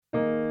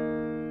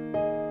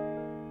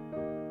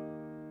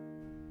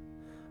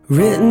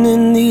Written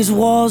in these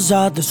walls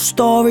are the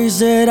stories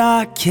that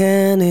I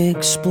can't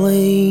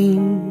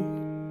explain.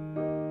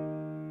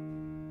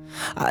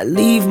 I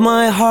leave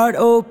my heart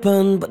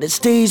open, but it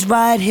stays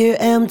right here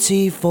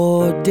empty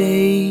for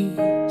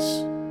days.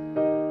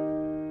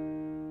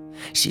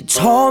 She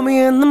told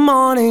me in the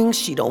morning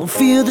she don't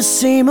feel the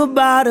same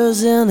about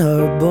us in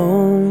her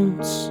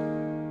bones.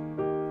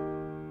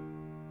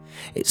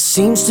 It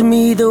seems to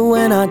me that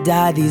when I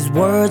die, these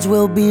words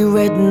will be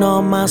written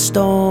on my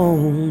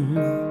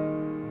stone.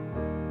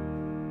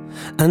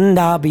 And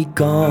I'll be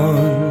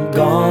gone,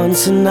 gone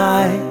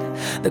tonight.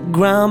 The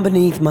ground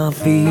beneath my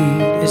feet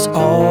is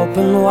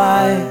open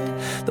wide.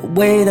 The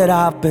way that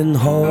I've been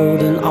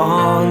holding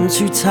on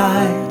too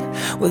tight,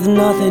 with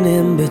nothing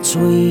in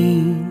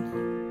between.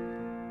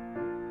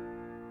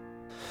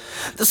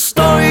 The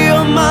story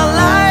of my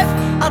life,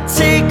 I'll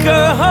take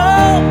her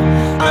home.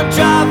 I'll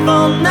drive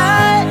all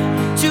night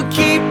to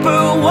keep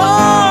her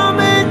warm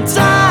in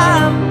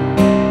time.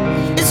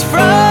 It's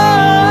frozen.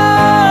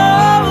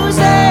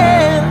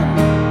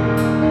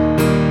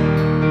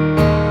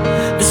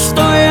 The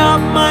story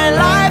of my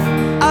life,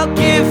 I'll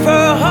give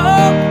her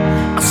hope.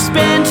 I'll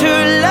spend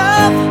her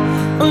love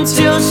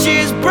until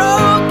she's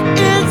broke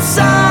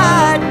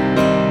inside.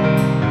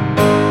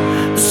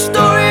 The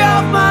story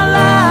of my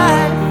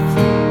life.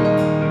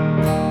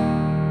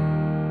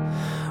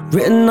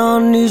 Written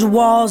on these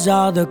walls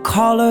are the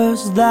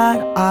colors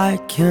that I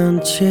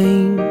can't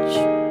change.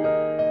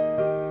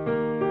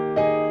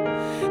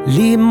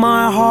 Leave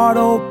my heart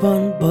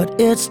open, but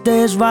it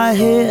stays right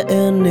here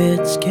in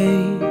its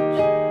cage.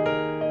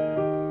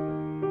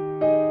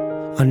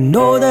 I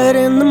know that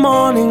in the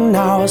morning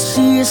now I'll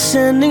see a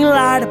sending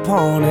light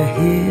upon a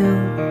hill.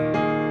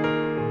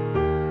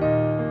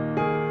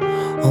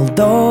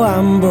 Although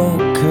I'm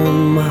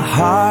broken, my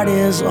heart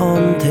is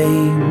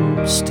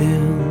untamed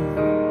still.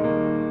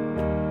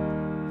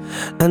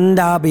 And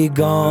I'll be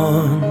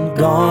gone,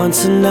 gone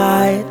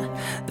tonight.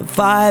 The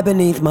fire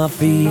beneath my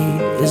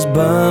feet is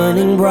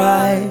burning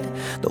bright.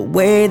 The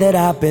way that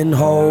I've been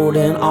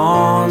holding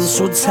on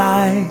so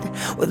tight,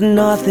 with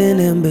nothing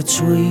in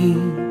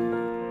between.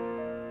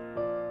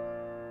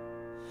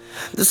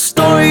 The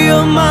story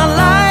of my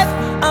life,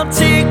 I'll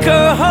take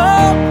her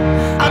home.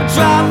 I'll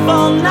drive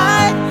all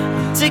night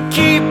to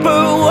keep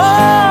her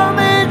warm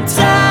in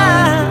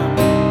time.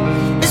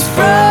 It's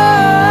frozen.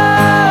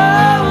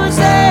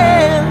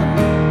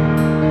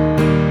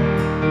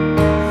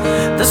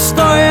 The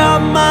story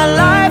of my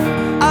life,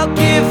 I'll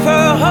give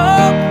her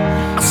hope.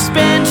 I'll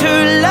spend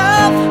her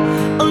love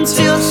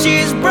until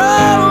she's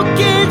broke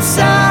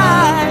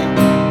inside.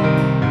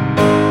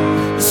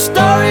 The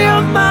story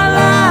of my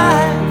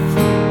life.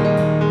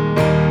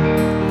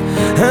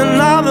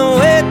 And I've been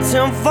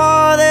waiting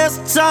for this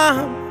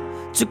time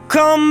to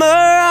come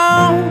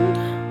around.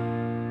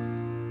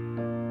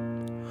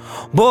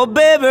 But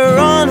baby,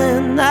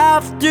 running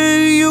after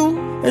you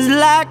is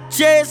like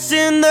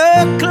chasing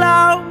the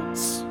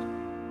clouds.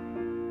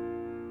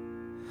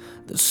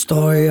 The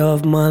story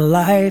of my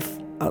life,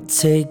 I'll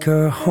take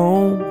her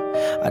home.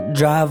 I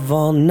drive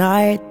all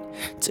night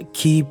to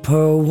keep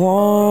her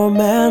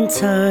warm, and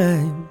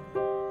time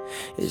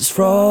is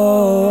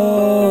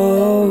frozen.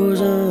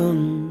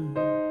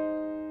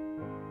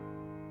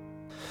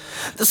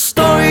 The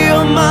story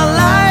of my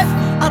life,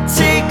 I'll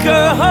take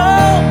her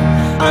home.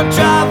 I'll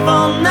drive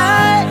all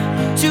night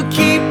to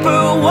keep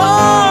her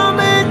warm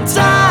in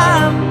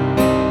time.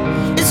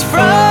 It's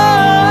frozen.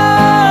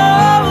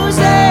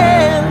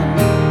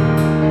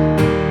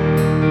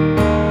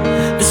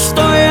 The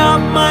story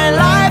of my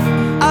life,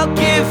 I'll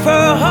give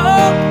her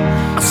hope.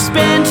 I'll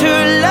spend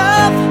her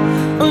love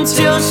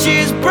until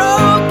she's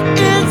broke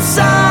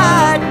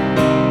inside.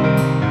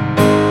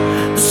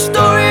 The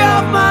story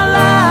of my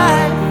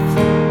life.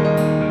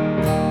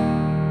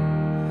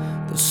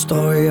 The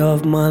story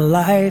of my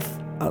life,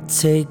 I'll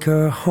take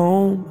her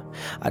home.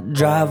 I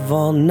drive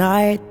all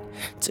night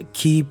to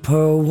keep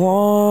her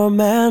warm,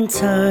 and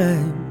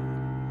time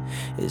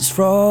is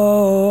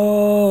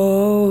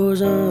frozen.